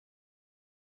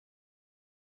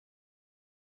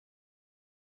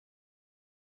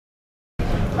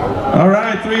All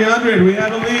right, 300, we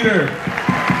have a leader.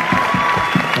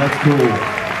 That's cool.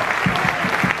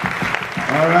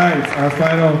 All right, our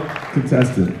final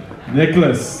contestant,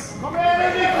 Nicholas. Nicholas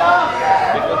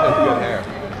has good hair.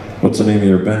 What's the name of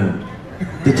your band?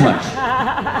 The Touch.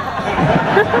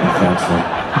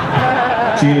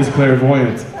 That's Gene is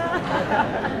clairvoyant.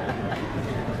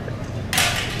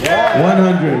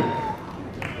 100.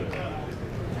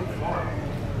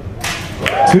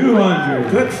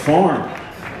 200. good form.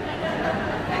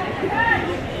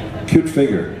 Cute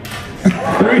figure.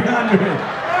 300.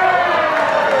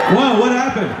 Whoa, what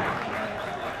happened?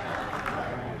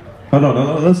 Hold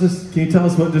on, let's just, can you tell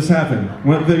us what just happened?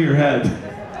 Went through your head.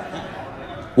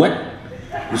 What?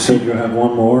 You said you have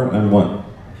one more, and what?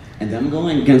 And I'm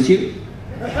going against you?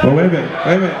 Well, wait a minute.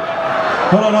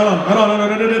 Hold on.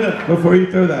 No. Before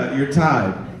you throw that, you're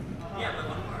tied.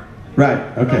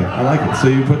 Right, okay, I like it. So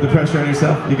you put the pressure on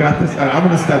yourself? You got this? All right, I'm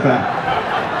gonna step back.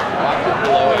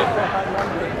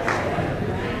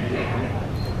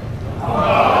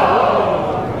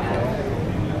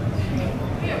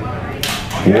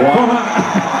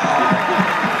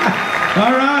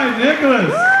 All right,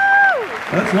 Nicholas.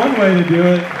 That's one way to do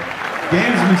it.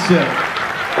 Gamesmanship.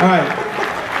 All right.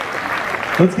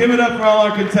 Let's give it up for all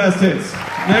our contestants.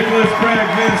 Nicholas, Craig,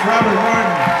 Vince, Robert,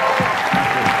 Martin.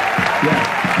 Yeah.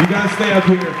 You guys stay up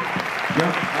here.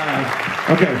 Yep.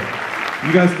 Okay.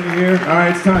 You guys stay here. All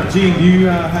right, it's time. Gene, do you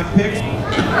have picks?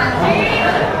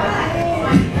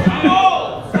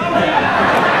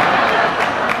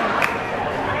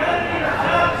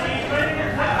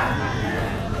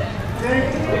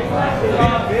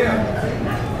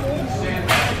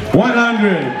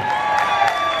 100.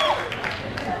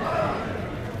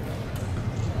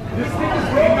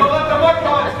 Don't let the mud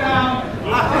box down.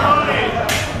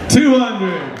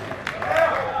 200.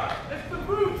 It's the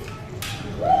boots.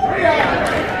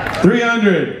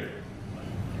 300.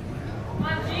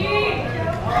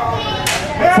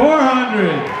 400.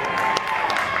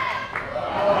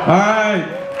 All right.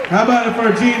 How about it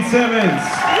for Gene Simmons?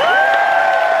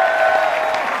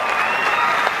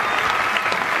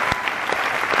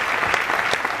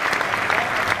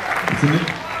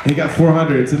 He got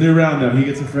 400. It's a new round though. He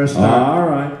gets a fresh start. All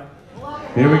right.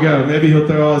 Here we go. Maybe he'll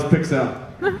throw all his picks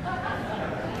out.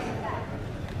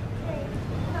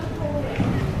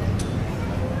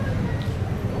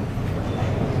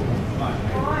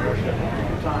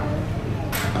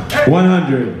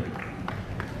 $100.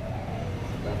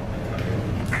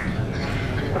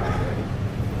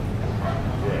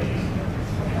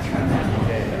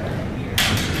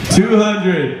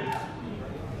 200.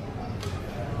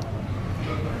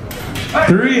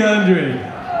 300.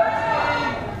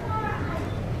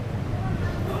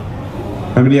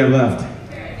 How many do you have left?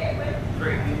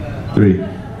 3.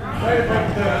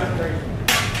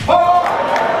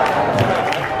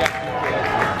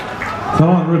 Hold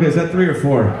on, Ruka, is that 3 or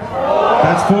 4?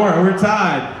 That's 4, we're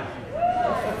tied.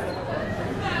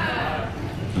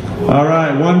 All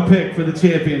right, one pick for the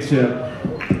championship,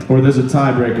 or there's a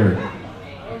tiebreaker.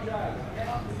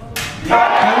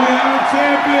 And we have a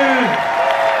champion!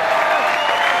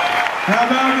 How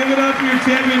about give it up for your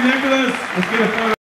champion, Nicholas? Let's get a photo.